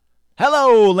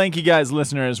Hello, Lanky Guys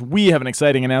listeners. We have an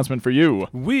exciting announcement for you.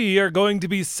 We are going to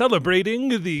be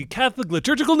celebrating the Catholic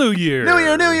Liturgical New Year.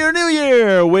 New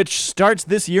Year, which starts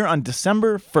this year on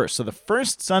December 1st. So the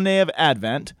first Sunday of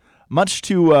Advent, much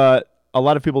to a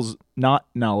lot of people's not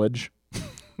knowledge.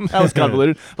 That was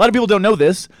convoluted. A lot of people don't know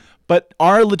this, but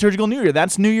our liturgical New Year,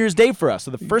 that's New Year's Day for us.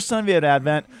 So the first Sunday of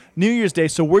Advent, New Year's Day.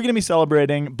 So we're going to be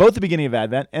celebrating both the beginning of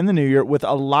Advent and the New Year with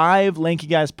a live Lanky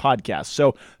Guys podcast.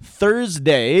 So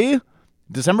Thursday,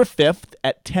 December 5th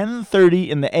at 10:30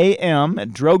 in the a.m.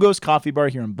 at Drogo's Coffee Bar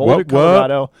here in Boulder,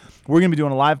 Colorado. We're going to be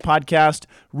doing a live podcast.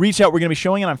 Reach out. We're going to be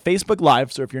showing it on Facebook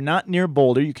Live. So if you're not near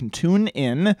Boulder, you can tune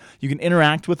in. You can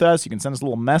interact with us. You can send us a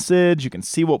little message. You can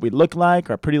see what we look like,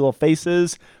 our pretty little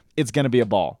faces. It's going to be a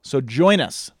ball. So join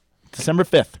us December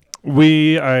 5th.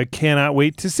 We cannot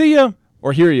wait to see you.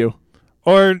 Or hear you.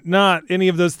 Or not any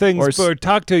of those things, or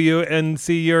talk to you and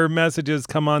see your messages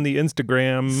come on the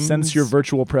Instagram. Sense your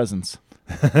virtual presence.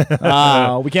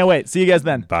 We can't wait. See you guys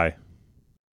then. Bye.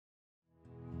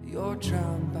 You're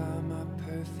drowned by my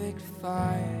perfect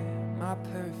fire, my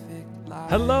perfect life.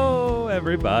 Hello,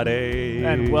 everybody.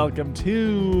 And welcome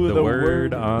to the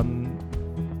Word on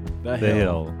the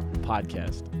Hill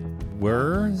podcast.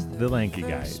 We're the Lanky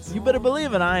Guys. You better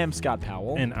believe it. I am Scott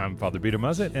Powell. And I'm Father Peter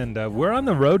Mussett, and we're on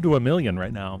the road to 1 million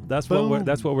right now. That's what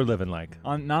we're living like.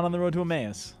 Not on the road to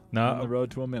Emmaus. No, on the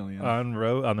road to 1 million. On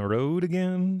the road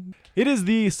again. It is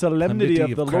the solemnity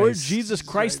of the Christ. Lord Jesus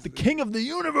Christ, the King of the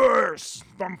universe.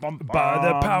 Bum, bum, bum. By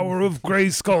the power of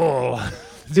Grayskull.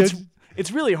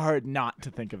 It's really hard not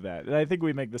to think of that. And I think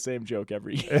we make the same joke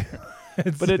every year.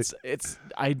 But it's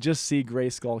I just see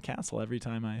Grayskull Castle every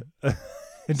time I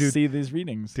see these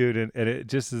readings. Dude, and it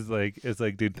just is like, it's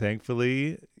like, dude,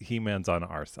 thankfully, He-Man's on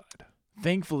our side.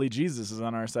 Thankfully, Jesus is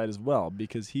on our side as well,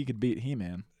 because he could beat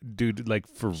He-Man. Dude, like,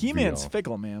 for He-Man's real.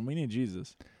 fickle, man. We need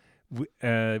Jesus. We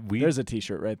There's a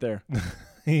t-shirt right there.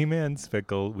 He-Man's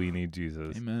fickle. We need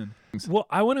Jesus. Amen. Well,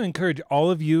 I want to encourage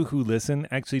all of you who listen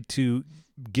actually to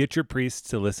get your priests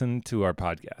to listen to our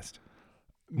podcast.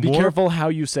 Be careful how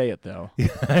you say it, though.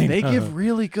 They give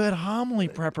really good homily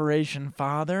preparation,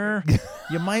 Father.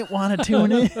 You might want to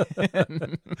tune in.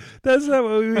 That's not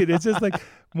what we mean. It's just like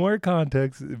more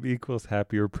context equals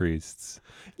happier priests.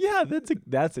 Yeah,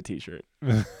 that's a t-shirt.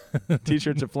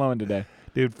 T-shirts are flowing today.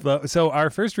 Dude, so our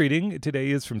first reading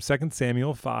today is from 2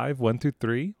 Samuel 5,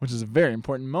 1-3. Which is a very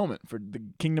important moment for the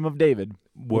kingdom of David.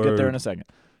 We'll get there in a second.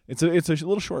 It's a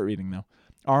little short reading, though.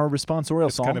 Our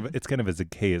responsorial psalm. It's kind of a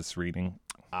Zacchaeus reading.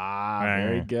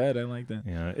 Very good. I like that.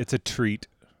 Yeah, it's a treat.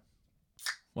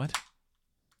 What?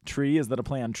 Tree? Is that a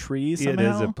play on tree somehow?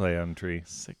 It is a play on tree.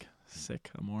 Sick,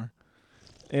 Amor.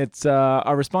 It's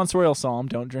our responsorial psalm.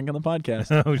 Don't drink on the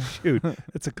podcast. Oh, shoot.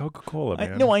 It's a Coca-Cola,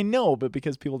 man. I know, but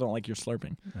because people don't like your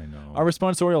slurping. I know. Our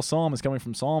responsorial psalm is coming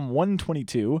from Psalm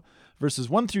 122, verses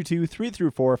 1-2,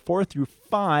 3-4,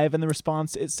 4-5, and the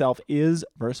response itself is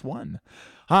verse 1.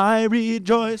 I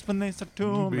rejoice when they said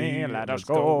to me, let us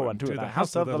go unto the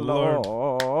house of the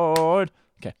Lord.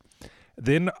 Okay.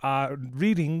 Then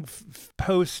reading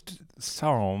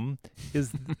post-psalm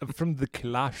is from the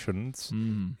Colossians.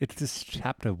 It is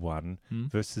chapter 1,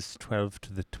 verses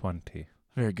 12-20.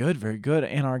 Very good, very good.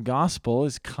 And our gospel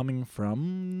is coming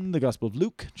from the Gospel of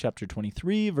Luke, chapter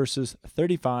 23, verses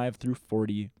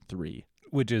 35-43.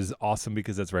 Which is awesome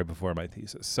because that's right before my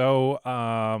thesis. So,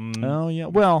 oh, yeah.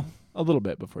 Well, a little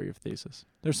bit before your thesis.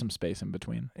 There's some space in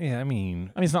between. Yeah, I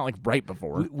mean, it's not like right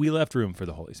before. We left room for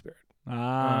the Holy Spirit.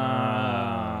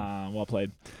 Well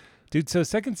played. Dude, so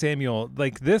 2 Samuel,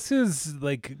 this is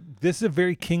a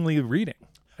very kingly reading.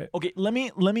 Okay, let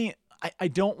me I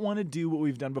don't want to do what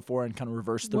we've done before and kind of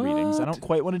reverse the readings. I don't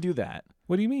quite want to do that.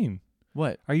 What do you mean?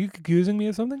 What? Are you accusing me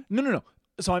of something? No.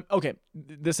 So I'm okay.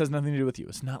 This has nothing to do with you.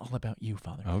 It's not all about you,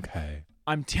 Father. Okay.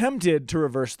 I'm tempted to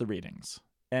reverse the readings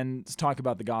and talk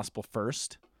about the gospel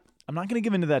first. I'm not going to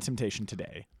give into that temptation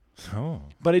today. Oh.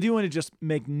 But I do want to just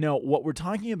make note what we're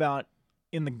talking about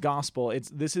in the gospel.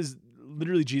 This is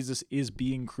literally Jesus is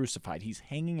being crucified. He's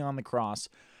hanging on the cross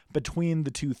between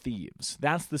the two thieves.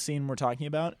 That's the scene we're talking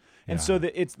about. And so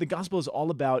the gospel is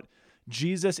all about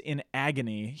Jesus in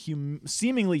agony,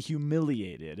 seemingly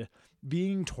humiliated,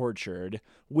 being tortured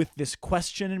with this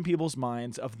question in people's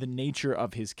minds of the nature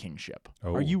of his kingship.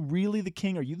 Oh. Are you really the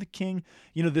king? Are you the king?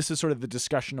 This is sort of the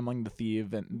discussion among the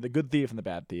thief and the good thief and the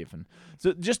bad thief. And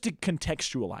so just to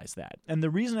contextualize that. And the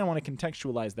reason I want to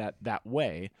contextualize that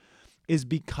way is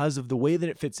because of the way that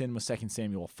it fits in with 2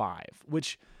 Samuel 5,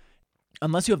 which,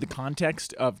 unless you have the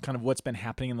context of kind of what's been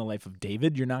happening in the life of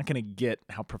David, you're not going to get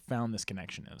how profound this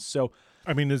connection is. So,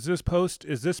 I mean, is this post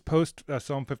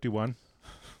Psalm 51?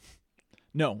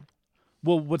 No.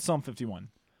 Well, what's Psalm 51?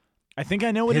 I think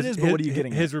I know what it is, but what are you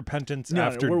getting his at? repentance No,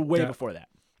 after we're way death. before that.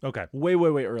 Okay. Way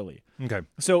early. Okay.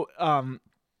 So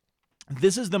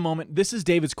this is the moment. This is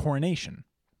David's coronation,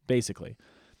 basically.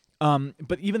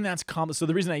 But even that's so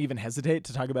the reason I even hesitate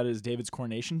to talk about it is David's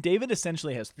coronation. David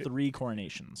essentially has 3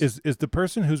 coronations. Is the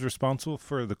person who's responsible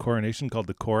for the coronation called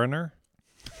the coroner?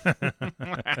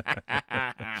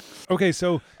 Okay,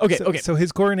 so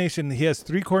his coronation, he has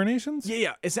 3 coronations?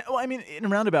 Yeah. Well, I mean, in a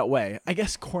roundabout way, I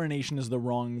guess coronation is the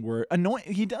wrong word.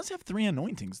 He does have 3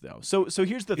 anointings, though. So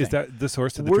here's the thing. Is that the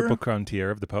source of the triple crown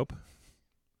tiara of the Pope?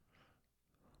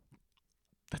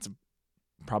 That's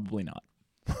probably not.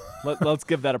 Let's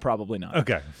give that a probably not.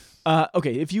 Okay.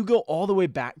 Okay, if you go all the way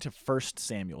back to 1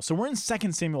 Samuel. So we're in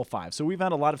 2 Samuel 5. So we've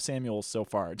had a lot of Samuels so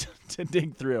far to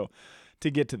dig through to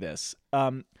get to this.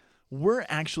 We're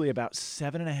actually about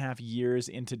 7.5 years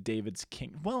into David's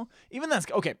king. Well, even that's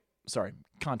okay. Sorry,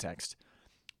 context.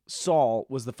 Saul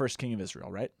was the first king of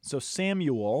Israel, right? So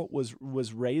Samuel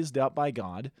was raised up by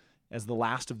God as the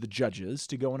last of the judges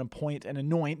to go and appoint and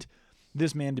anoint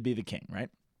this man to be the king, right?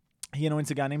 He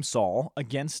anoints a guy named Saul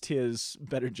against his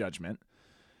better judgment.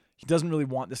 He doesn't really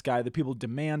want this guy. The people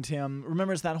demand him.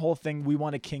 Remember, it's that whole thing, we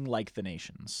want a king like the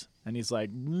nations. And he's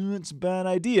like, it's a bad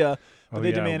idea. But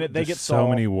they demand it. They get Saul.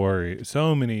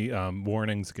 So many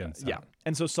warnings against that. Yeah.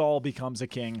 And so Saul becomes a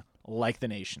king like the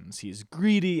nations. He's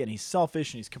greedy and he's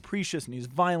selfish and he's capricious and he's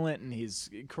violent and he's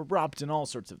corrupt and all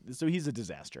sorts of. So he's a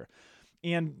disaster.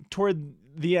 And toward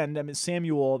the end, I mean,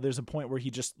 Samuel, there's a point where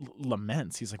he just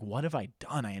laments. He's like, what have I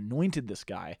done? I anointed this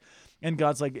guy. And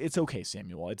God's like, it's okay,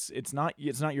 Samuel. It's not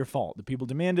your fault. The people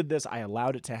demanded this. I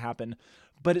allowed it to happen.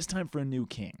 But it's time for a new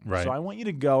king. Right. So I want you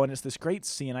to go. And it's this great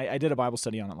scene. I did a Bible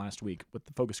study on it last week with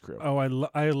the focus crew. Oh, I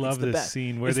love this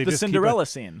scene where they the just Cinderella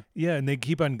scene. Yeah, and they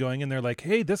keep on going, and they're like,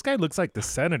 hey, this guy looks like the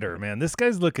senator, man. This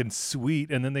guy's looking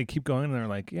sweet. And then they keep going, and they're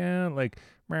like, yeah, like...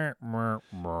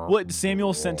 What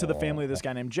Samuel sent to the family of this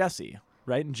guy named Jesse,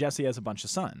 right? And Jesse has a bunch of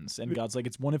sons, and God's like,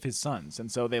 it's one of his sons.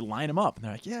 And so they line him up, and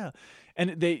they're like, yeah.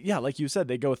 And like you said,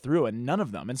 they go through, and none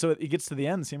of them. And so it gets to the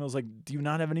end, Samuel's like, do you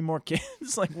not have any more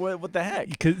kids? Like, what the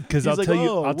heck? Because I'll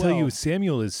tell you,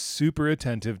 Samuel is super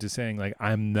attentive to saying, like,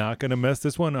 I'm not going to mess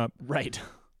this one up. Right.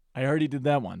 I already did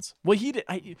that once. Well, he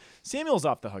did. Samuel's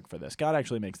off the hook for this. God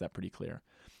actually makes that pretty clear.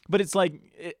 But it's like,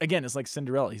 again, it's like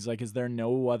Cinderella. He's like, is there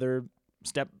no other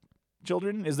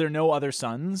stepchildren? Is there no other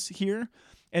sons here?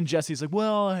 And Jesse's like,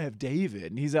 well, I have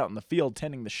David, and he's out in the field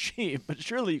tending the sheep, but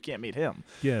surely you can't meet him.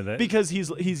 Yeah, because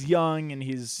he's young and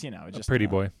he's just a pretty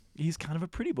boy. He's kind of a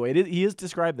pretty boy. He is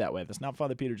described that way. That's not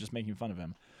Father Peter just making fun of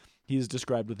him. He is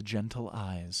described with gentle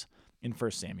eyes in 1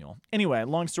 Samuel. Anyway,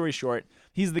 long story short,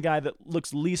 he's the guy that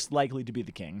looks least likely to be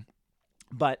the king,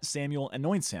 but Samuel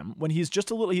anoints him when he's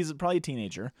he's probably a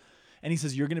teenager. And he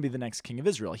says, you're going to be the next king of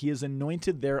Israel. He is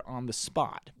anointed there on the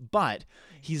spot. But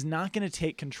he's not going to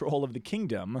take control of the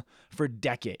kingdom for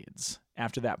decades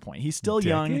after that point. He's still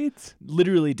young.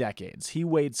 Literally decades. He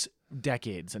waits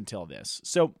decades until this.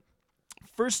 So,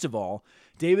 first of all,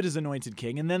 David is anointed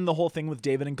king, and then the whole thing with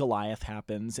David and Goliath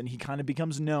happens, and he kind of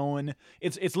becomes known.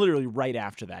 It's literally right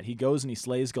after that. He goes and he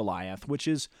slays Goliath, which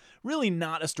is really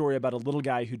not a story about a little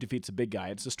guy who defeats a big guy.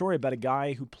 It's a story about a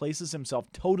guy who places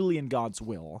himself totally in God's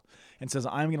will and says,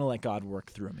 I'm going to let God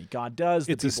work through me. God does.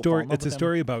 It's a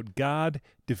story about God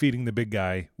defeating the big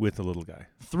guy with the little guy.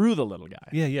 Through the little guy.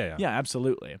 Yeah,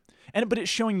 absolutely. But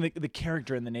it's showing the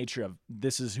character and the nature of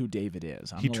this is who David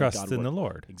is. He trusts in the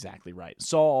Lord. Exactly right.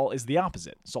 Saul is the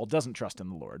opposite. Saul doesn't trust in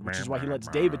the Lord, which is why he lets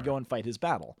David go and fight his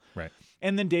battle. Right.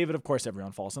 And then David, of course,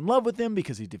 everyone falls in love with him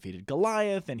because he defeated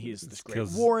Goliath and he's this great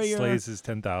warrior. Slays his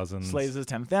 10,000.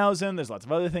 There's lots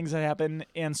of other things that happen.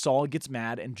 And Saul gets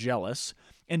mad and jealous.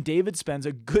 And David spends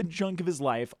a good chunk of his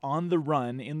life on the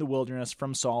run in the wilderness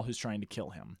from Saul, who's trying to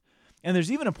kill him. And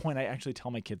there's even a point, I actually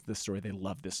tell my kids this story. They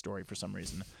love this story for some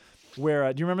reason.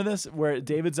 Where, do you remember this? Where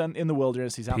David's in the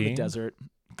wilderness. He's out in the desert.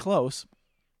 Close.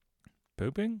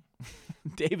 Pooping?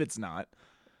 David's not.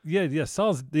 Yeah,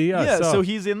 Saul's... So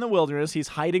he's in the wilderness. He's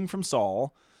hiding from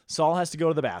Saul. Saul has to go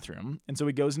to the bathroom. And so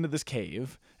he goes into this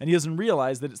cave. And he doesn't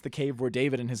realize that it's the cave where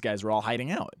David and his guys are all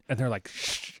hiding out. And they're like,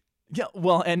 shh. Yeah,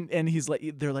 well, and he's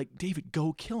like, they're like, David,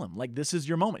 go kill him. Like, this is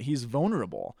your moment. He's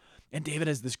vulnerable. And David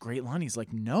has this great line. He's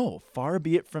like, no, far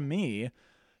be it from me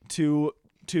to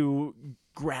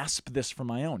grasp this for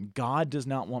my own. God does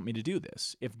not want me to do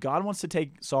this. If God wants to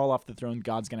take Saul off the throne,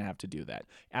 God's going to have to do that.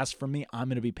 As for me, I'm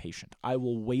going to be patient. I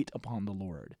will wait upon the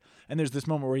Lord. And there's this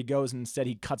moment where he goes and instead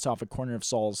he cuts off a corner of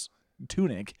Saul's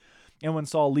tunic. And when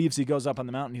Saul leaves, he goes up on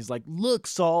the mountain. He's like, look,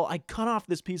 Saul, I cut off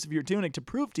this piece of your tunic to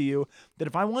prove to you that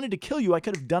if I wanted to kill you, I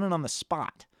could have done it on the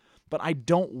spot. but I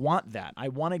don't want that. I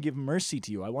want to give mercy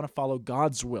to you. I want to follow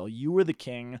God's will. You are the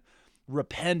king.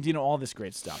 Repent, all this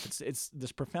great stuff. It's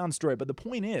this profound story. But the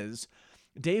point is,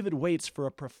 David waits for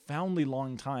a profoundly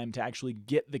long time to actually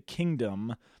get the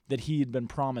kingdom that he had been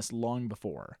promised long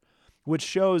before, which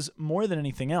shows more than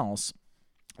anything else,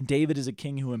 David is a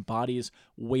king who embodies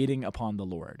waiting upon the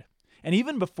Lord. And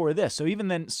even before this, so even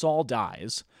then Saul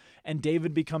dies and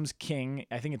David becomes king,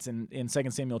 I think it's in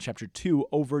 2 Samuel chapter 2,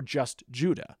 over just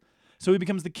Judah. So he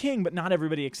becomes the king, but not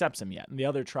everybody accepts him yet, and the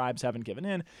other tribes haven't given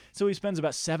in. So he spends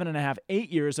about 7.5, 8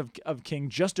 years of king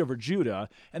just over Judah,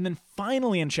 and then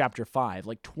finally in chapter 5,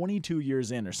 like 22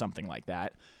 years in or something like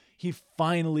that, he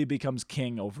finally becomes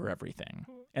king over everything.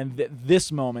 And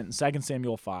this moment, in 2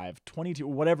 Samuel 5, 22,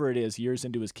 whatever it is, years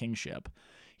into his kingship,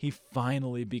 he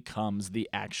finally becomes the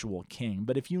actual king.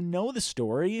 But if you know the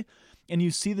story and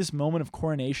you see this moment of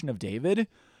coronation of David,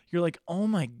 you're like, oh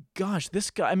my gosh,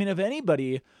 this guy, if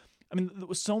anybody...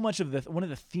 so much of one of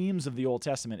the themes of the Old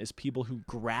Testament is people who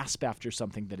grasp after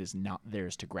something that is not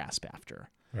theirs to grasp after.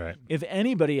 Right. If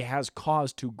anybody has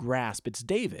cause to grasp, it's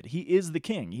David. He is the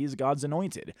king. He is God's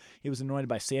anointed. He was anointed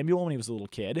by Samuel when he was a little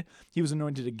kid. He was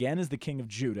anointed again as the king of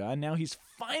Judah, and now he's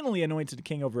finally anointed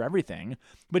king over everything.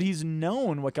 But he's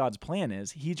known what God's plan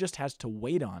is. He just has to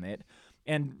wait on it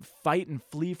and fight and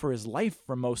flee for his life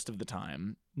for most of the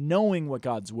time, knowing what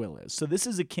God's will is. So this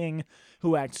is a king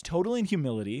who acts totally in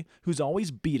humility, who's always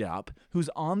beat up, who's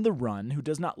on the run, who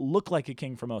does not look like a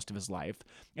king for most of his life,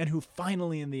 and who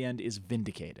finally in the end is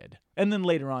vindicated. And then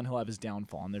later on he'll have his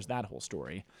downfall, and there's that whole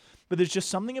story. But there's just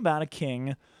something about a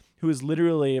king who is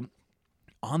literally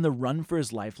on the run for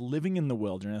his life, living in the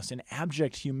wilderness in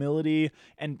abject humility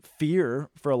and fear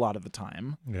for a lot of the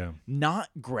time, not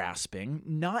grasping,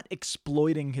 not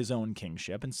exploiting his own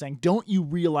kingship and saying, don't you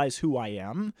realize who I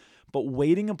am, but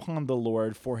waiting upon the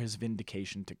Lord for his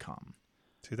vindication to come.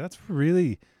 See, that's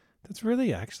really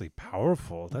actually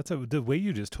powerful. The way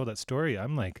you just told that story.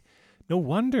 I'm like, no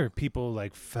wonder people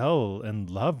fell in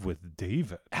love with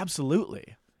David.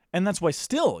 Absolutely. And that's why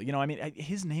still,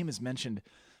 his name is mentioned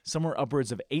somewhere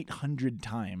upwards of 800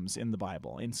 times in the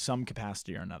Bible in some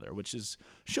capacity or another, which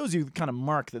shows you the kind of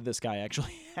mark that this guy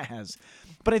actually has.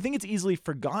 But I think it's easily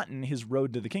forgotten his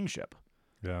road to the kingship.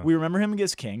 Yeah. We remember him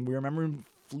as king. We remember him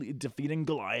defeating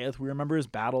Goliath. We remember his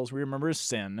battles. We remember his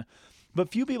sin.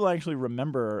 But few people actually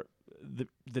remember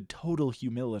the total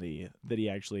humility that he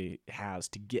actually has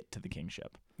to get to the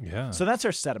kingship. Yeah. So that's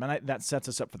our setup, and that sets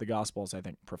us up for the Gospels, I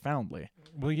think, profoundly.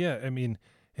 Well, yeah,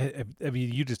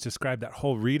 you just described that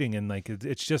whole reading, and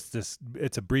it's just this.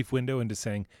 It's a brief window into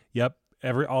saying, "Yep,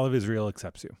 all of Israel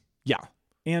accepts you." Yeah,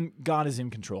 and God is in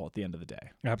control at the end of the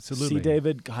day. Absolutely. See,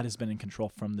 David, God has been in control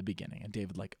from the beginning, and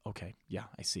David, okay, yeah,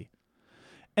 I see.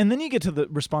 And then you get to the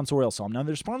responsorial psalm. Now,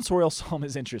 the responsorial psalm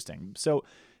is interesting. So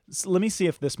let me see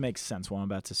if this makes sense, what I'm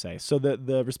about to say. So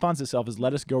the response itself is,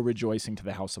 let us go rejoicing to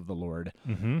the house of the Lord.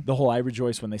 Mm-hmm. The whole I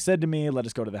rejoice when they said to me, let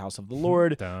us go to the house of the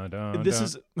Lord. This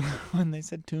is when they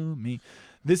said to me.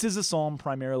 This is a psalm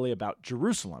primarily about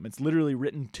Jerusalem. It's literally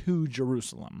written to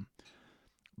Jerusalem.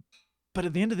 But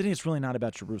at the end of the day, it's really not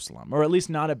about Jerusalem, or at least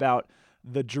not about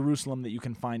the Jerusalem that you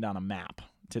can find on a map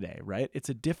today, right? It's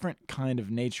a different kind of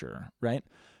nature, right?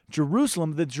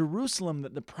 Jerusalem, the Jerusalem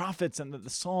that the prophets and that the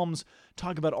Psalms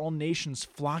talk about all nations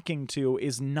flocking to,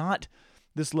 is not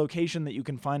this location that you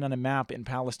can find on a map in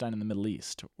Palestine in the Middle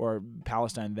East, or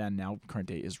Palestine then, now current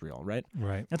day Israel, right?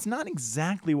 Right. That's not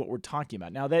exactly what we're talking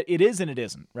about. Now, that it is and it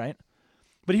isn't, right?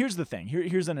 But here's the thing.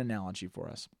 Here's an analogy for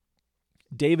us.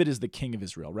 David is the king of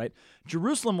Israel, right?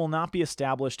 Jerusalem will not be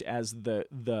established as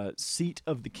the seat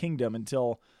of the kingdom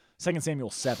until 2 Samuel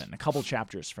 7, a couple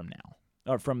chapters from now,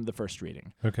 or from the first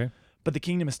reading. Okay. But the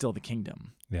kingdom is still the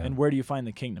kingdom. Yeah. And where do you find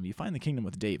the kingdom? You find the kingdom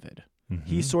with David. Mm-hmm.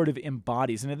 He sort of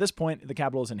embodies, and at this point, the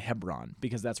capital is in Hebron,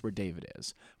 because that's where David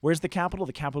is. Where's the capital?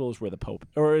 The capital is where the Pope,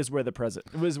 or is where the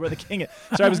president, is where the king is.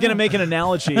 So I was going to make an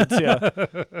analogy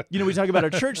to, we talk about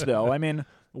our church, though.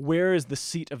 Where is the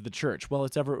seat of the church? Well,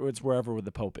 it's wherever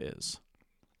the Pope is.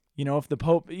 If the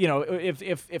Pope,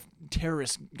 if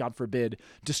terrorists, God forbid,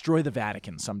 destroy the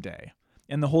Vatican someday,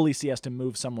 and the Holy See has to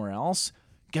move somewhere else,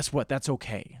 guess what? That's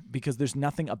okay, because there's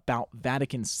nothing about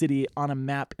Vatican City on a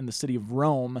map in the city of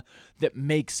Rome that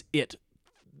makes it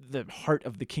the heart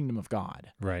of the kingdom of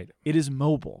God. Right. It is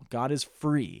mobile. God is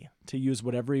free to use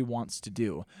whatever he wants to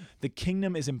do. The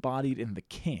kingdom is embodied in the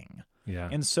king. Yeah.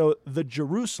 And so the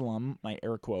Jerusalem, my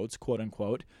air quotes, quote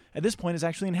unquote, at this point is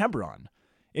actually in Hebron.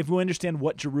 If we understand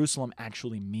what Jerusalem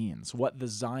actually means, what the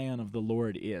Zion of the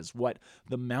Lord is, what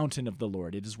the mountain of the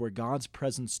Lord, it is where God's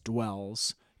presence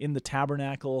dwells in the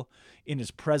tabernacle, in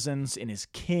his presence, in his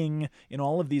king, in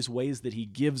all of these ways that he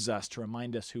gives us to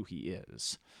remind us who he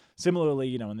is.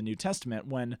 Similarly, in the New Testament,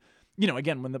 when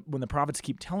again, when the prophets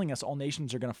keep telling us all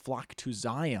nations are going to flock to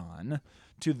Zion,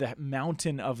 to the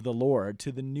mountain of the Lord,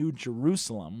 to the New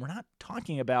Jerusalem, we're not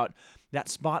talking about that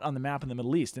spot on the map in the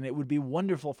Middle East. And it would be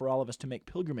wonderful for all of us to make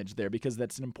pilgrimage there because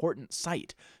that's an important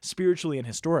site, spiritually and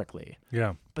historically.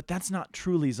 Yeah. But that's not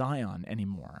truly Zion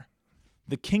anymore.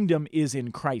 The kingdom is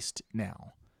in Christ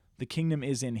now. The kingdom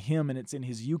is in him, and it's in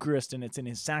his Eucharist, and it's in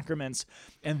his sacraments,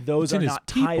 and those are not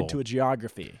tied to a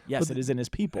geography. Yes, it is in his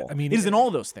people. I mean, it is in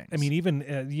all those things. I mean, even,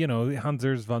 Hans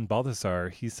Urs von Balthasar,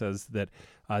 he says that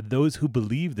those who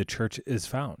believe the church is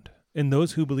found. And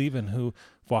those who believe and who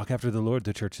walk after the Lord,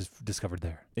 the church is discovered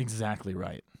there. Exactly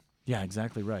right. Yeah,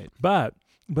 exactly right. But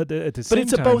at the same time,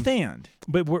 it's a both and.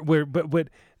 But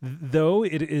though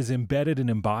it is embedded and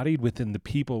embodied within the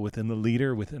people, within the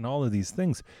leader, within all of these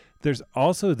things, there's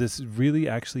also this really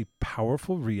actually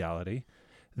powerful reality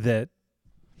that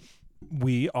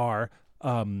we are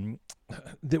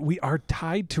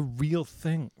tied to real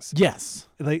things. Yes,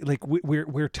 like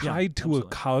we're tied to a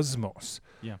cosmos.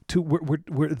 Yeah, to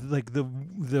we're like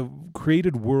the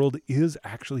created world is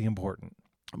actually important,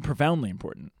 profoundly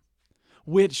important.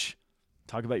 Which,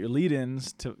 talk about your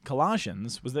lead-ins to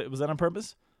Colossians. Was that on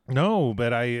purpose? No,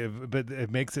 but it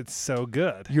makes it so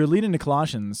good. Your lead-in to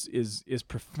Colossians is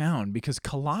profound because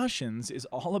Colossians is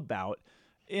all about,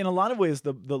 in a lot of ways,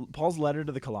 the Paul's letter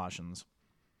to the Colossians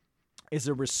is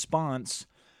a response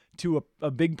to a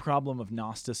big problem of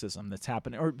Gnosticism that's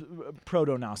happening, or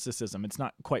proto-Gnosticism. It's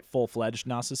not quite full-fledged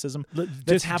Gnosticism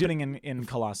that's happening in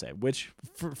Colossae, which...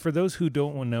 For those who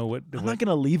don't know what... I'm not going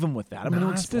to leave them with that. I'm going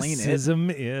to explain it. Gnosticism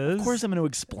is... Of course I'm going to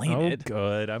explain it. Oh,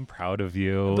 good. I'm proud of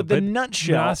you. But the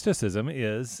nutshell... Gnosticism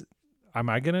is... Are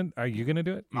you going to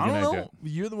do it? I don't know.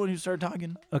 You're the one who started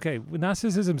talking. Okay.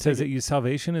 Gnosticism says that your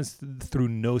salvation is through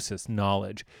gnosis,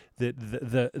 knowledge. That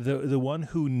the one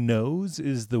who knows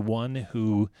is the one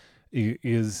who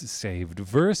is saved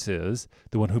versus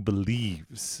the one who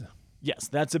believes. Yes,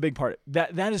 that's a big part.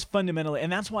 That is fundamentally, and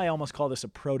that's why I almost call this a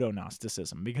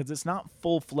proto-Gnosticism, because it's not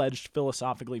full-fledged,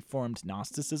 philosophically formed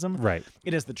Gnosticism. Right.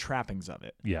 It has the trappings of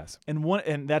it. Yes.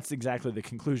 And that's exactly the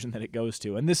conclusion that it goes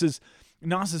to. And this is,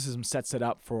 Gnosticism sets it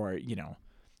up for,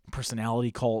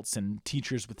 personality cults and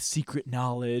teachers with secret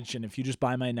knowledge, and if you just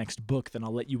buy my next book, then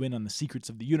I'll let you in on the secrets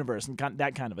of the universe, and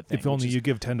that kind of a thing. If only you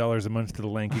give $10 a month to the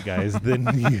lanky guys, then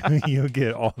you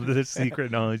get all the secret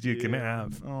knowledge you can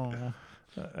have. Oh.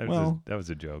 That was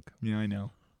a joke. Yeah, I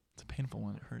know. It's a painful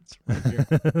one. It hurts right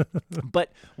here.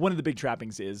 But one of the big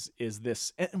trappings is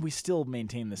this, and we still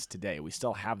maintain this today. We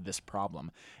still have this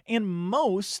problem. And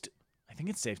I think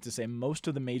it's safe to say, most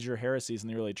of the major heresies in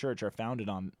the early church are founded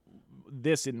on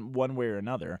this in one way or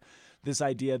another. This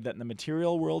idea that the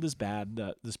material world is bad,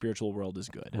 the spiritual world is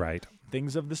good. Right.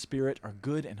 Things of the spirit are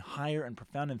good and higher and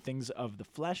profound, and things of the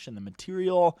flesh and the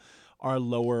material are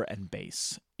lower and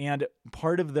base. And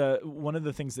one of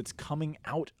the things that's coming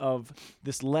out of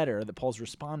this letter that Paul's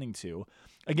responding to,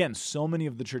 again, so many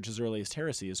of the church's earliest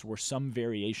heresies were some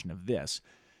variation of this.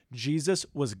 Jesus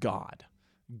was God.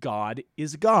 God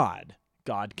is God.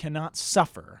 God cannot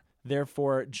suffer.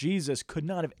 Therefore, Jesus could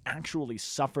not have actually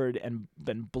suffered and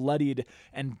been bloodied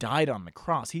and died on the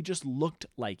cross. He just looked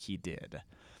like he did.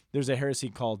 There's a heresy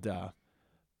called,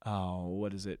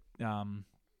 what is it?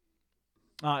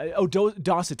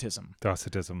 Docetism.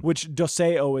 Docetism. Which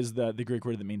doceo is the Greek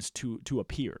word that means to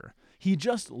appear. He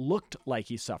just looked like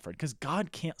he suffered because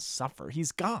God can't suffer.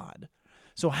 He's God.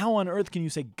 So how on earth can you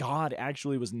say God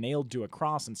actually was nailed to a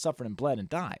cross and suffered and bled and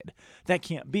died? That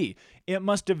can't be. It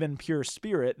must have been pure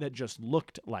spirit that just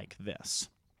looked like this.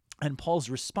 And Paul's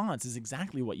response is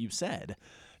exactly what you said.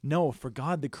 No, for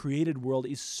God, the created world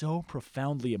is so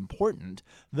profoundly important.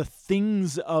 The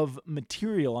things of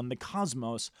material and the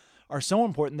cosmos are so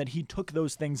important that he took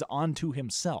those things onto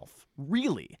himself.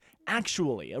 Really,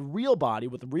 actually, a real body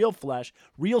with real flesh,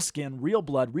 real skin, real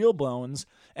blood, real bones,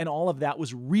 and all of that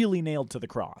was really nailed to the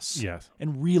cross. Yes.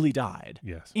 And really died.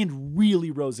 Yes. And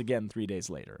really rose again 3 days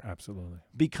later. Absolutely.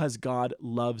 Because God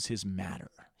loves his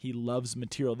matter. He loves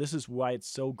material. This is why it's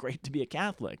so great to be a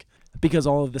Catholic, because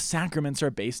all of the sacraments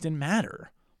are based in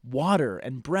matter. Water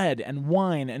and bread and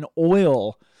wine and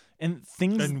oil and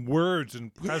things. And words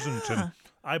and presence and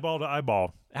eyeball to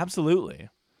eyeball. Absolutely.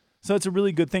 So it's a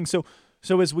really good thing. So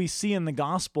as we see in the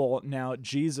gospel now,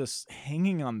 Jesus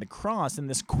hanging on the cross, and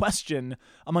this question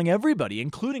among everybody,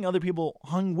 including other people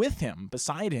hung with him,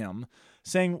 beside him,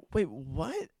 saying, wait,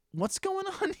 what? What's going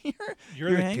on here?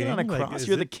 You're hanging king? on a cross? Like,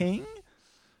 You're the king?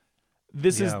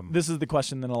 This is the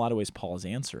question that in a lot of ways Paul is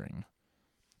answering.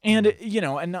 And,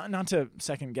 and not to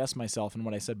second guess myself in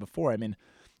what I said before, I mean,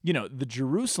 the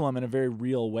Jerusalem in a very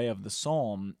real way of the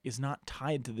psalm is not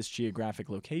tied to this geographic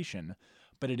location,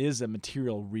 but it is a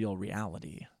material, real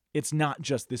reality. It's not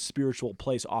just this spiritual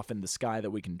place off in the sky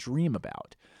that we can dream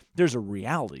about. There's a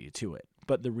reality to it,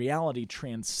 but the reality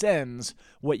transcends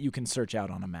what you can search out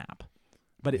on a map.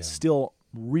 But it's still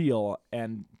real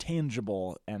and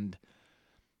tangible, and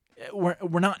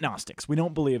we're not Gnostics. We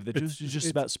don't believe that it's just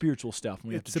about spiritual stuff, and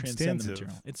we have to transcend the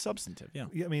material. It's substantive, yeah.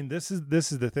 I mean, this is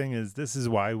the thing, is this is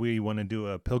why we want to do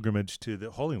a pilgrimage to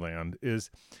the Holy Land, is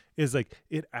like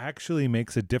it actually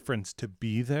makes a difference to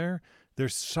be there.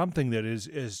 There's something that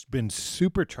has been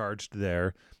supercharged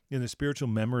there in the spiritual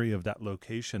memory of that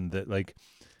location like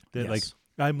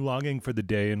I'm longing for the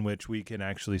day in which we can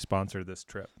actually sponsor this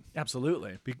trip.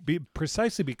 Absolutely.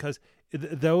 Precisely because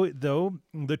though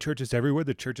the church is everywhere,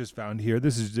 the church is found here.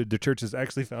 The church is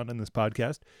actually found on this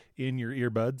podcast in your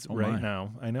earbuds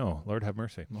now. I know. Lord have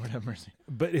mercy. Lord have mercy.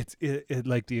 But it's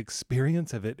like the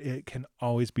experience of it can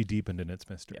always be deepened in its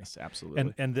mystery. Yes,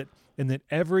 absolutely. And that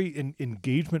every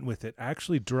engagement with it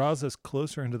actually draws us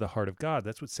closer into the heart of God.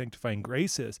 That's what sanctifying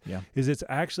grace is. Yeah. Is it's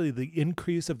actually the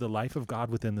increase of the life of God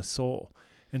within the soul.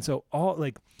 And so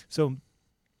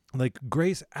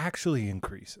grace actually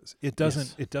increases. It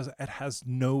doesn't. Yes. It has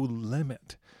no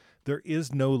limit.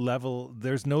 There's no level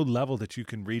that you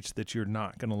can reach that you're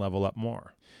not going to level up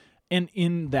more. And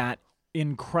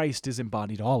in Christ is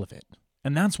embodied all of it.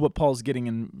 And that's what Paul's getting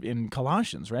in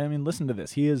Colossians, right? I mean, listen to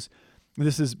this.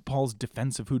 This is Paul's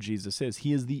defense of who Jesus is.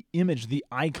 He is the image, the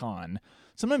icon.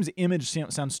 Sometimes image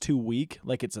sounds too weak,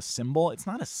 like it's a symbol. It's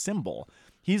not a symbol.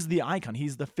 He's the icon.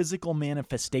 He's the physical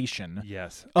manifestation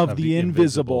of the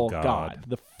invisible God,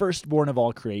 the firstborn of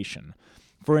all creation.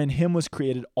 For in him was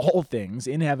created all things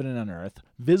in heaven and on earth,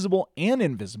 visible and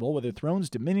invisible, whether thrones,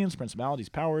 dominions, principalities,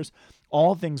 powers.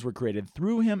 All things were created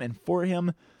through him and for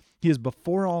him. He is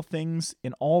before all things,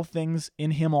 in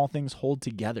him all things hold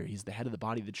together. He's the head of the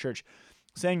body of the church,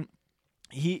 saying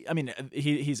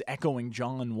he's echoing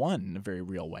John 1 in a very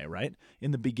real way, right? In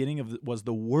the beginning was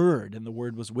the Word, and the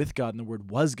Word was with God, and the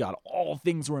Word was God. All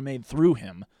things were made through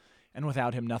him, and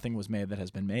without him nothing was made that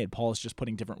has been made. Paul is just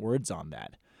putting different words on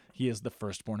that. He is the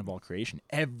firstborn of all creation.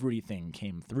 Everything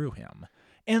came through him.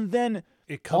 And then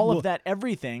of that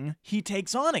everything he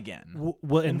takes on again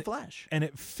in flesh. And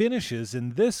it finishes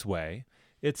in this way.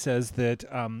 It says that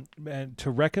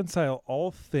to reconcile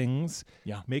all things,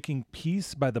 making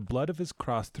peace by the blood of his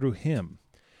cross through him.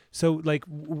 So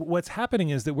what's happening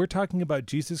is that we're talking about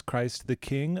Jesus Christ, the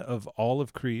King of all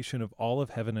of creation, of all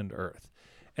of heaven and earth.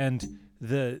 And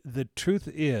the truth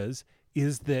is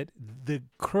that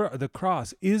the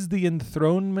cross is the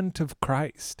enthronement of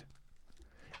Christ.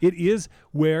 It is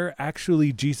where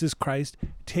actually Jesus Christ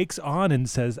takes on and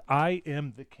says, I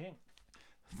am the King.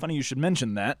 Funny you should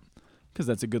mention that, because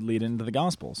that's a good lead into the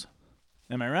Gospels.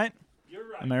 Am I right? You're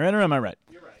right. Am I right or am I right?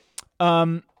 You're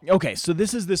right. Okay, so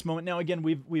this is this moment. Now, again,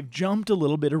 we've jumped a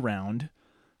little bit around,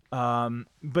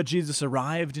 but Jesus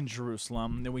arrived in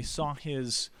Jerusalem. Then we saw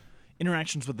his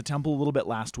interactions with the temple a little bit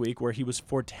last week, where he was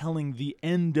foretelling the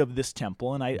end of this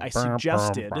temple, and I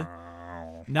suggested,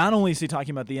 not only is he talking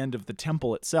about the end of the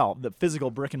temple itself, the physical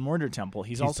brick and mortar temple,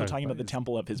 he's also talking about the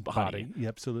temple of his body. Yeah,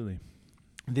 absolutely.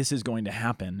 This is going to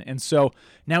happen. And so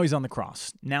now he's on the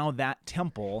cross. Now that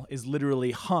temple is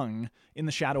literally hung in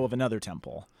the shadow of another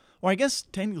temple. Or I guess,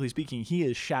 technically speaking, he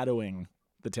is shadowing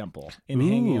the temple in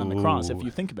hanging on the cross, if you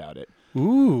think about it.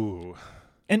 Ooh.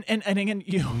 And again,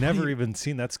 never even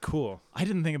seen. That's cool. I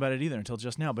didn't think about it either until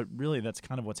just now, but really that's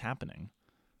kind of what's happening.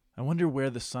 I wonder where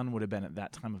the sun would have been at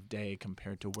that time of day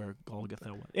compared to where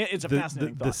Golgotha was. It's a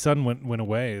fascinating thought. The sun went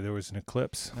away. There was an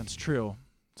eclipse. That's true.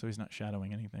 So he's not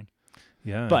shadowing anything.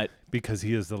 Yeah, but because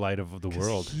he is the light of the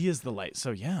world. He is the light.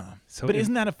 So yeah. But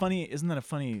isn't that a funny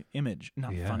image?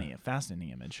 Not funny, a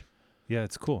fascinating image. Yeah,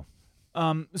 it's cool.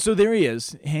 So there he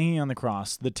is, hanging on the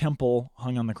cross. The temple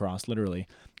hung on the cross, literally.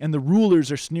 And the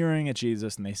rulers are sneering at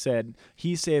Jesus, and they said,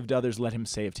 he saved others, let him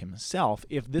save himself.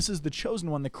 If this is the chosen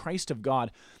one, the Christ of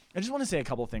God. I just want to say a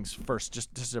couple of things first,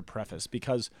 just as a preface,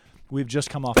 because we've just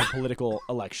come off a political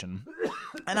election.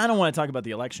 And I don't want to talk about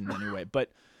the election in any way, but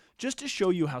just to show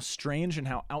you how strange and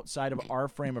how outside of our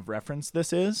frame of reference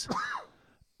this is,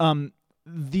 they're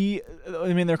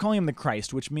calling him the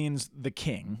Christ, which means the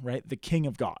king, right? The king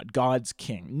of God, God's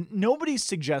king. Nobody's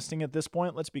suggesting at this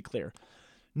point, let's be clear,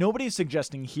 nobody's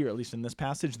suggesting here, at least in this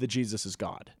passage, that Jesus is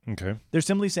God. Okay. They're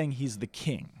simply saying he's the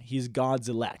king. He's God's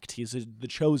elect. He's the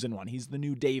chosen one. He's the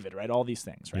new David, right? All these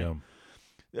things, right? Yeah.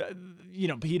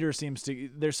 Peter seems to,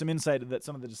 there's some insight that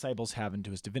some of the disciples have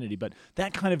into his divinity, but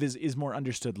that kind of is more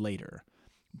understood later.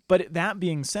 But that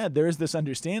being said, there is this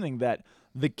understanding that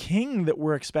the king that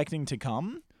we're expecting to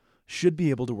come should be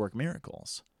able to work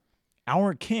miracles.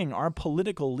 Our king, our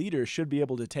political leader, should be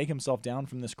able to take himself down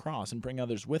from this cross and bring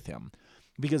others with him,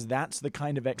 because that's the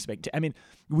kind of expectation. I mean,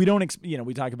 we don't,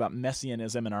 we talk about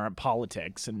messianism in our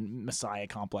politics and messiah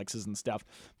complexes and stuff,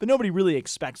 but nobody really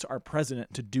expects our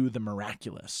president to do the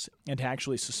miraculous and to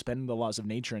actually suspend the laws of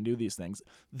nature and do these things.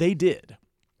 They did.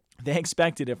 They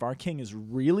expected, if our king is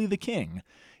really the king,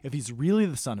 if he's really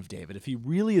the son of David, if he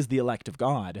really is the elect of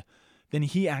God, then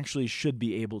he actually should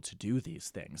be able to do these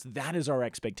things. That is our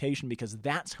expectation, because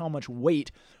that's how much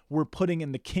weight we're putting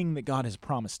in the king that God has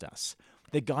promised us,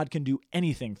 that God can do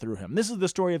anything through him. This is the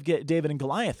story of David and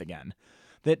Goliath again,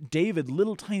 that David,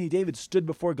 little tiny David, stood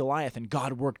before Goliath and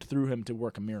God worked through him to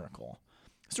work a miracle.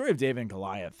 The story of David and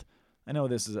Goliath, I know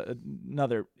this is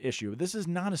another issue. This is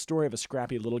not a story of a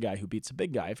scrappy little guy who beats a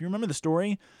big guy. If you remember the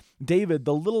story, David,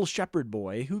 the little shepherd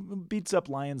boy who beats up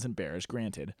lions and bears,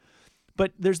 granted.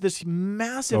 But there's this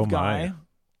massive guy.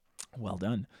 Well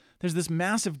done. There's this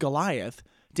massive Goliath.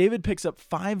 David picks up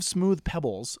 5 smooth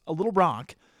pebbles, a little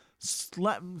rock,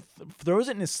 throws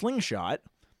it in his slingshot.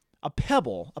 A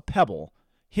pebble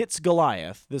hits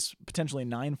Goliath, this potentially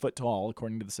 9 foot tall,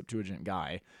 according to the Septuagint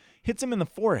guy, hits him in the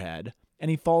forehead,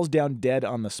 and he falls down dead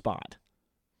on the spot.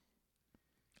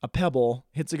 A pebble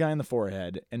hits a guy in the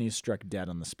forehead, and he's struck dead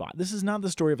on the spot. This is not the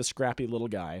story of a scrappy little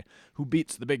guy who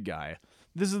beats the big guy.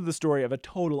 This is the story of a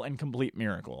total and complete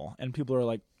miracle. And people are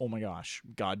like, oh my gosh,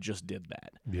 God just did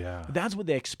that. Yeah. That's what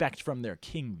they expect from their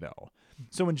king, though.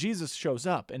 So when Jesus shows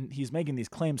up and he's making these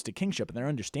claims to kingship and they're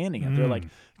understanding it, they're like,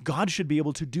 God should be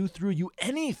able to do through you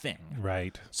anything.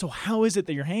 Right. So how is it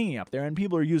that you're hanging up there? And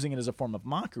people are using it as a form of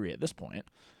mockery at this point.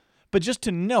 But just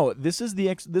to note, this is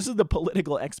the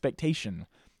political expectation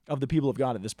of the people of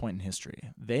God at this point in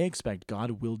history. They expect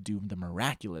God will do the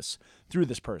miraculous through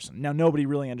this person. Now, nobody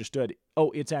really understood,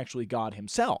 it's actually God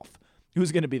himself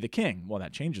who's going to be the king. Well,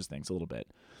 that changes things a little bit.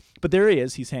 But there he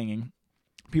is. He's hanging.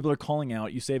 People are calling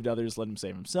out, you saved others, let him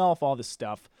save himself, all this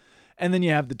stuff. And then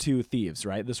you have the 2 thieves,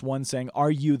 right? This one saying,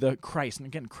 are you the Christ? And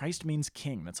again, Christ means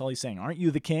king. That's all he's saying. Aren't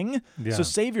you the king? Yeah. So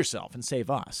save yourself and save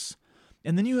us.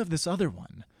 And then you have this other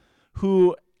one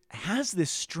who has this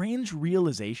strange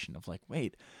realization of like,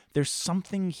 wait, there's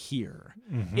something here.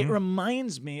 Mm-hmm. It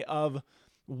reminds me of,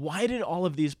 why did all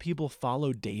of these people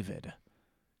follow David?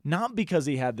 Not because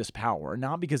he had this power,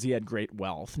 not because he had great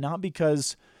wealth, not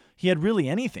because he had really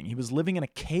anything. He was living in a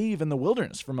cave in the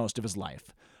wilderness for most of his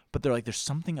life. But they're like, there's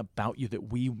something about you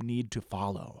that we need to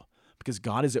follow because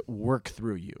God is at work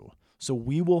through you. So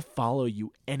we will follow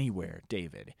you anywhere,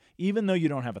 David. Even though you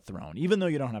don't have a throne, even though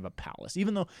you don't have a palace,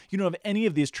 even though you don't have any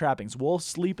of these trappings, we'll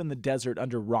sleep in the desert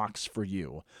under rocks for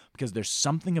you because there's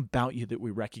something about you that we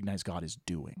recognize God is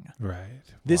doing. Right.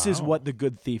 This is what the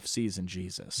good thief sees in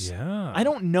Jesus. Yeah. I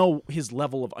don't know his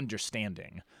level of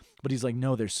understanding, but he's like,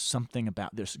 no, there's something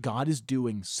about this. God is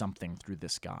doing something through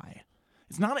this guy.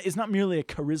 It's not merely a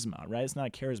charisma, right? It's not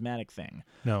a charismatic thing.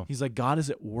 No. He's like, God is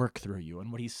at work through you. And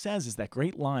what he says is that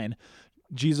great line,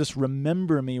 Jesus,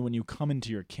 remember me when you come into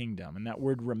your kingdom. And that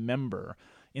word remember,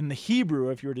 in the Hebrew,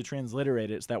 if you were to transliterate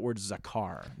it, it's that word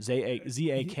zakar,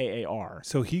 Z-A-K-A-R.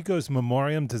 So he goes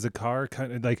memoriam to zakar,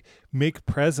 kind of like make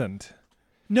present.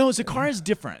 No, zakar is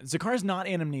different. Zakar is not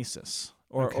anamnesis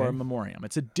or memoriam.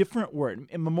 It's a different word.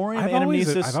 In memoriam,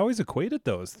 anamnesis. I've always equated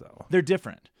those, though. They're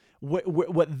different.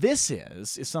 What this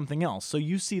is something else. So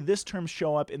you see this term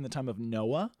show up in the time of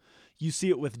Noah. You see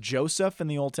it with Joseph in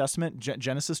the Old Testament,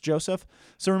 Genesis Joseph.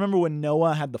 So remember when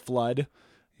Noah had the flood?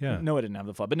 Yeah. Noah didn't have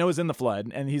the flood, but Noah's in the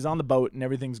flood, and he's on the boat, and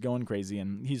everything's going crazy,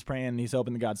 and he's praying, and he's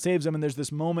hoping that God saves him, and there's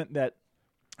this moment that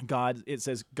it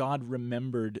says God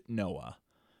remembered Noah.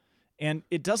 And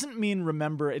it doesn't mean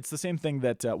remember. It's the same thing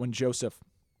that when Joseph,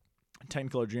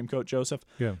 Technicolor Dreamcoat Joseph,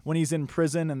 when he's in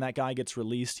prison and that guy gets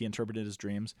released, he interpreted his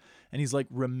dreams, and he's like,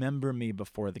 remember me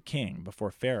before the king, before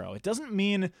Pharaoh. It doesn't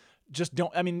mean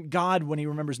God, when he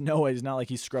remembers Noah, he's not like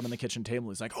he's scrubbing the kitchen table.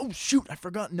 He's like, oh, shoot, I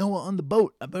forgot Noah on the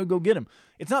boat. I better go get him.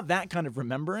 It's not that kind of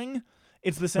remembering.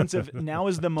 It's the sense of now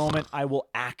is the moment I will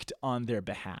act on their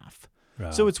behalf.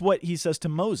 So it's what he says to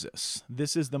Moses.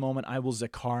 This is the moment I will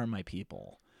zakar my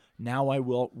people. Now I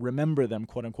will remember them,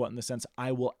 quote unquote, in the sense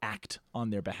I will act on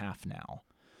their behalf now.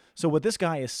 So what this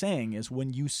guy is saying is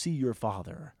when you see your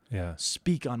father,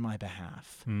 speak on my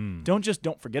behalf.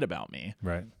 Don't forget about me,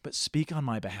 right? But speak on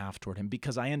my behalf toward him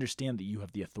because I understand that you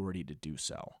have the authority to do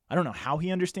so. I don't know how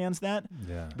he understands that,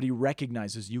 but he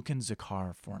recognizes you can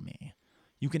zakar for me.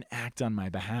 You can act on my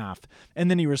behalf.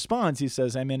 And then he responds, he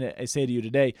says, I say to you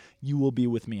today, you will be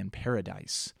with me in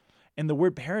paradise. And the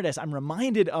word paradise, I'm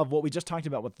reminded of what we just talked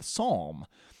about with the Psalm,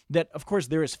 that of course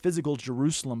there is physical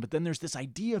Jerusalem, but then there's this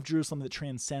idea of Jerusalem that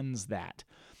transcends that.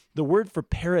 The word for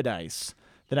paradise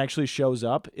that actually shows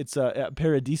up, it's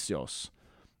paradisios.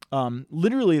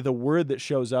 Literally the word that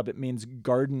shows up, it means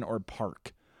garden or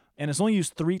park. And it's only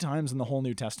used 3 times in the whole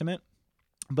New Testament.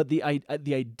 But the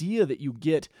idea that you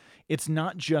get, it's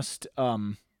not just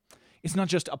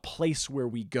a place where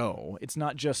we go. It's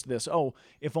not just this,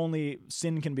 if only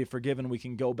sin can be forgiven, we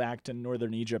can go back to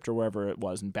northern Egypt or wherever it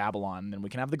was in Babylon, then we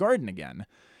can have the garden again.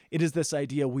 It is this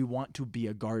idea we want to be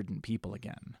a garden people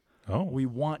again. Oh. We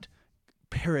want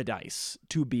paradise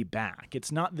to be back.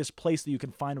 It's not this place that you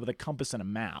can find with a compass and a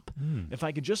map. If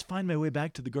I could just find my way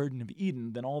back to the Garden of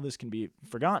Eden, then all this can be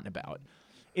forgotten about.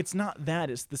 It's not that.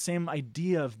 It's the same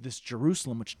idea of this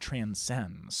Jerusalem which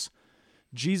transcends.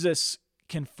 Jesus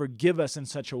can forgive us in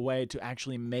such a way to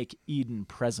actually make Eden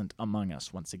present among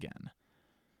us once again.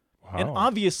 Wow. And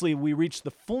obviously we reach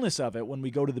the fullness of it when we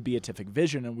go to the beatific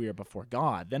vision and we are before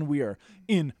God. Then we are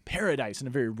in paradise in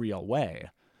a very real way.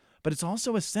 But it's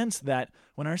also a sense that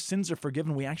when our sins are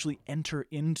forgiven, we actually enter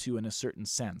into, in a certain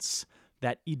sense,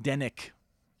 that Edenic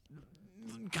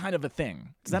kind of a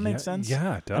thing. Does that make sense?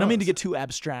 Yeah, it does. I don't mean to get too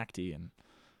abstract-y,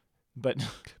 but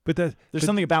there's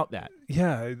something about that.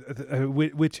 Yeah,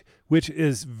 which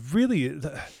is really,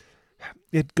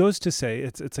 it goes to say,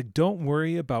 it's like, don't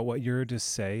worry about what you're to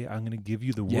say. I'm going to give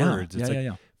you the words.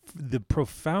 It's the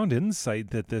profound insight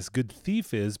that this good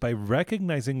thief is by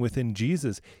recognizing within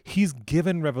Jesus, he's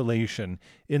given revelation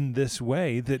in this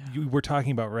way that we're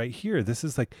talking about right here. This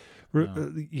is like,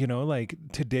 like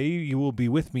today you will be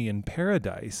with me in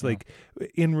paradise, like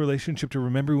in relationship to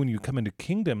remember when you come into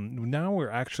kingdom. Now we're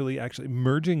actually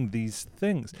merging these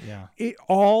things. Yeah. It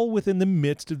all within the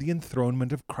midst of the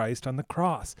enthronement of Christ on the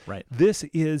cross. Right. This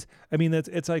is,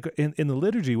 it's like in the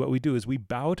liturgy, what we do is we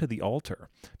bow to the altar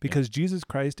because Jesus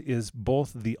Christ is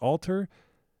both the altar,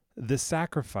 the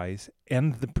sacrifice,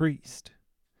 and the priest.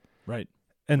 Right.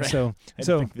 And right. so I had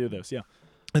to think through this, yeah.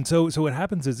 And so what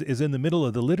happens is in the middle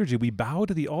of the liturgy, we bow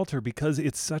to the altar because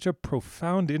it's such a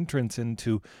profound entrance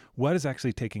into what is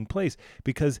actually taking place.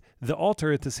 Because the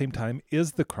altar at the same time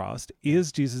is the cross,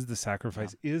 is Jesus the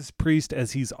sacrifice, is priest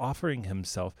as he's offering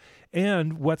himself.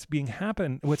 And what's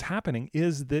happening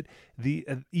is that the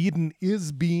Eden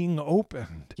is being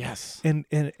opened. Yes. And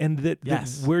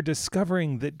that we're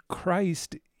discovering that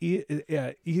Christ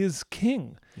is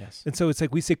king. Yes. And so it's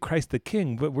like we say Christ the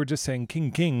King, but we're just saying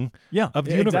King of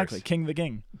the universe. Exactly. King the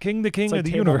King. King the King It's like of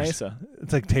the Table universe. Mesa.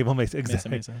 It's like Table Mesa. Exactly.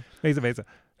 Mesa.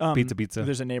 Pizza.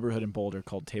 There's a neighborhood in Boulder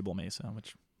called Table Mesa,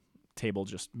 which table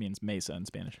just means mesa in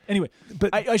Spanish. Anyway,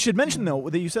 but I should mention, though,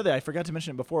 that you said that. I forgot to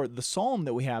mention it before. The psalm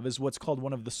that we have is what's called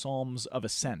one of the Psalms of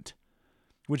Ascent,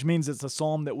 which means it's a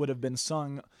psalm that would have been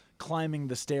sung climbing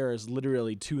the stairs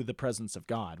literally to the presence of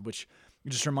God, which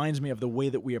just reminds me of the way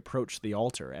that we approach the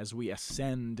altar as we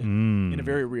ascend in a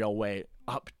very real way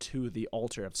up to the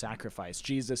altar of sacrifice.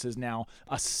 Jesus is now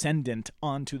ascendant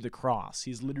onto the cross.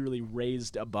 He's literally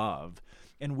raised above,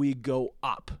 and we go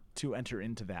up to enter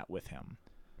into that with him.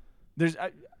 There's,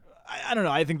 I don't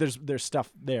know. I think there's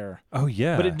stuff there. Oh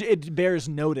yeah. But it bears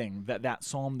noting that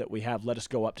psalm that we have, "Let us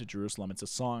go up to Jerusalem," it's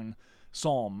a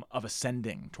psalm of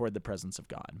ascending toward the presence of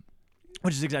God,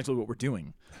 which is exactly what we're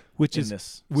doing.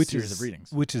 This series of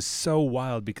readings. Which is so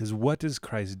wild because what does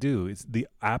Christ do? It's the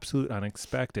absolute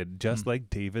unexpected, just like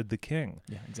David the king.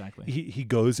 Yeah, exactly. He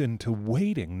goes into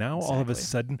waiting. Now all of a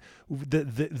sudden,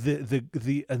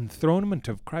 the enthronement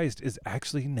of Christ is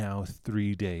actually now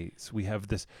 3 days. We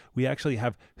actually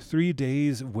have 3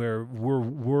 days where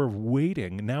we're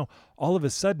waiting. Now all of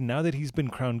a sudden, now that he's been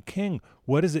crowned king,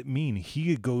 what does it mean?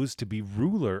 He goes to be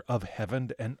ruler of heaven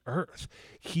and earth.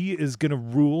 He is going to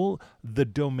rule the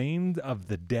domain of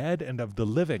the dead and of the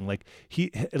living.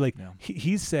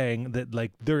 He's saying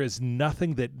that there is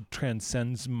nothing that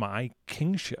transcends my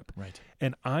kingship. Right.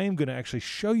 And I am going to actually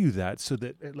show you that so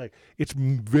that it's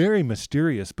very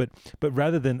mysterious, but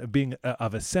rather than being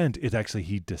of ascent, it's actually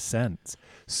he descends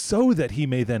so that he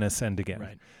may then ascend again.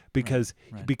 Right. Because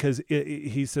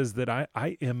he says that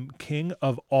I am king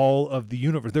of all of the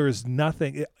universe. There is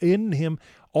nothing in him.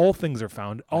 All things are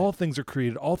found. All things are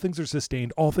created. All things are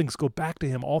sustained. All things go back to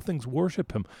him. All things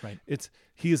worship him. Right.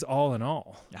 He is all in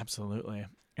all. Absolutely.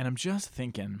 And I'm just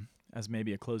thinking, as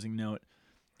maybe a closing note,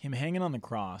 him hanging on the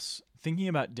cross, thinking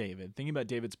about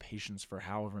David's patience for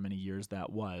however many years that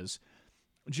was,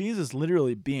 Jesus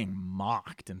literally being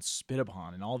mocked and spit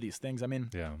upon and all these things. I mean,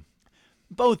 yeah.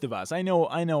 Both of us, I know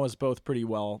us both pretty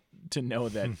well to know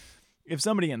that if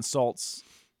somebody insults,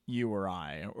 you or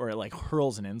I, or like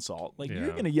hurls an insult, like you're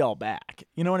Yeah. gonna yell back.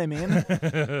 You know what I mean?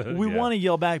 We Yeah. want to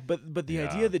yell back, but the Yeah.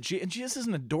 idea that and Jesus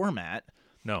isn't a doormat.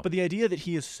 No. But the idea that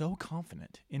he is so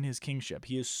confident in his kingship,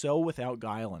 he is so without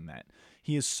guile in that,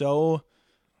 he is so,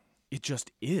 it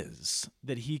just is,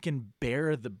 that he can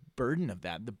bear the burden of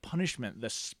that, the punishment, the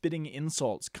spitting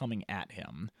insults coming at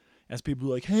him, as people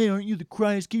are like, hey, aren't you the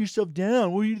Christ? Get yourself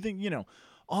down. What do you think? You know,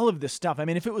 all of this stuff. I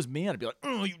mean, if it was me, I'd be like,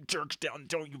 oh, you jerks down.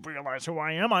 Don't you realize who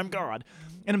I am? I'm God.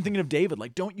 And I'm thinking of David,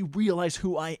 like, don't you realize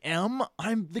who I am?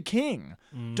 I'm the king.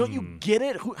 Don't you get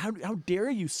it? How dare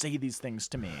you say these things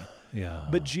to me? Yeah.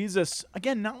 But Jesus,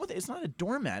 again, it's not a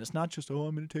doormat. It's not just, oh,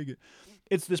 I'm going to take it.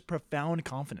 It's this profound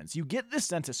confidence. You get this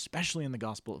sense, especially in the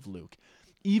Gospel of Luke,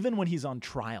 even when he's on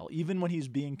trial, even when he's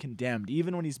being condemned,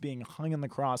 even when he's being hung on the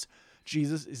cross,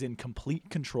 Jesus is in complete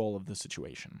control of the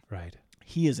situation. Right.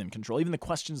 He is in control. Even the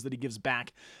questions that he gives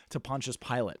back to Pontius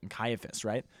Pilate and Caiaphas,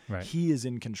 right? Right. He is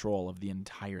in control of the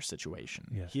entire situation.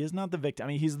 Yes. He is not the victim. I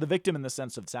mean, he's the victim in the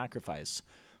sense of sacrifice,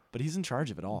 but he's in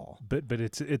charge of it all. But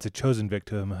it's a chosen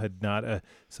victimhood, not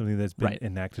something that's been Right.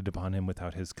 enacted upon him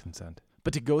without his consent.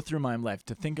 But to go through my life,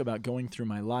 to think about going through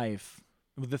my life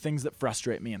with the things that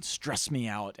frustrate me and stress me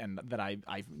out and that I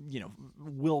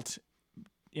wilt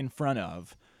in front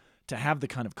of, to have the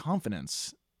kind of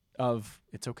confidence of,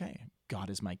 it's okay. God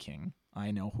is my king.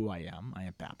 I know who I am. I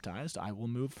am baptized. I will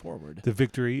move forward. The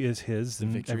victory is his,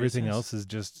 and victory is everything his. else is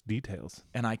just details.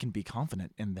 And I can be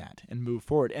confident in that and move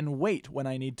forward and wait when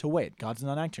I need to wait. God's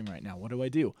not acting right now. What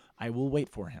do? I will wait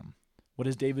for him. What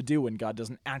does David do when God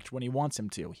doesn't act when he wants him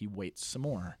to? He waits some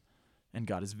more. And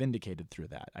God is vindicated through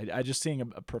that. I just seeing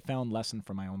a profound lesson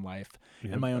from my own life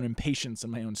and my own impatience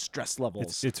and my own stress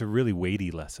levels. It's a really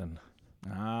weighty lesson.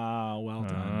 Ah, well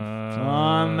done.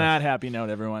 On that happy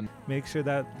note, everyone. Make sure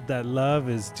that love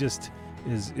is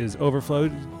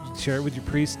overflowed. Share it with your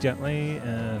priest gently,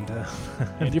 and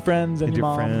And your friends and, and your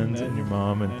your mom. friends and your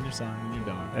mom, and your son and your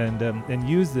dog. and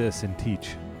use this and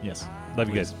teach. Yes. Love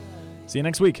you Please. guys. See you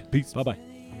next week. Peace. Bye-bye.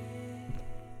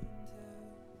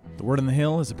 The Word on the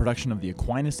Hill is a production of the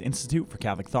Aquinas Institute for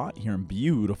Catholic Thought here in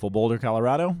beautiful Boulder,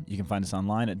 Colorado. You can find us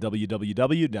online at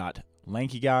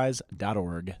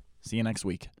www.lankyguys.org. See you next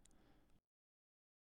week.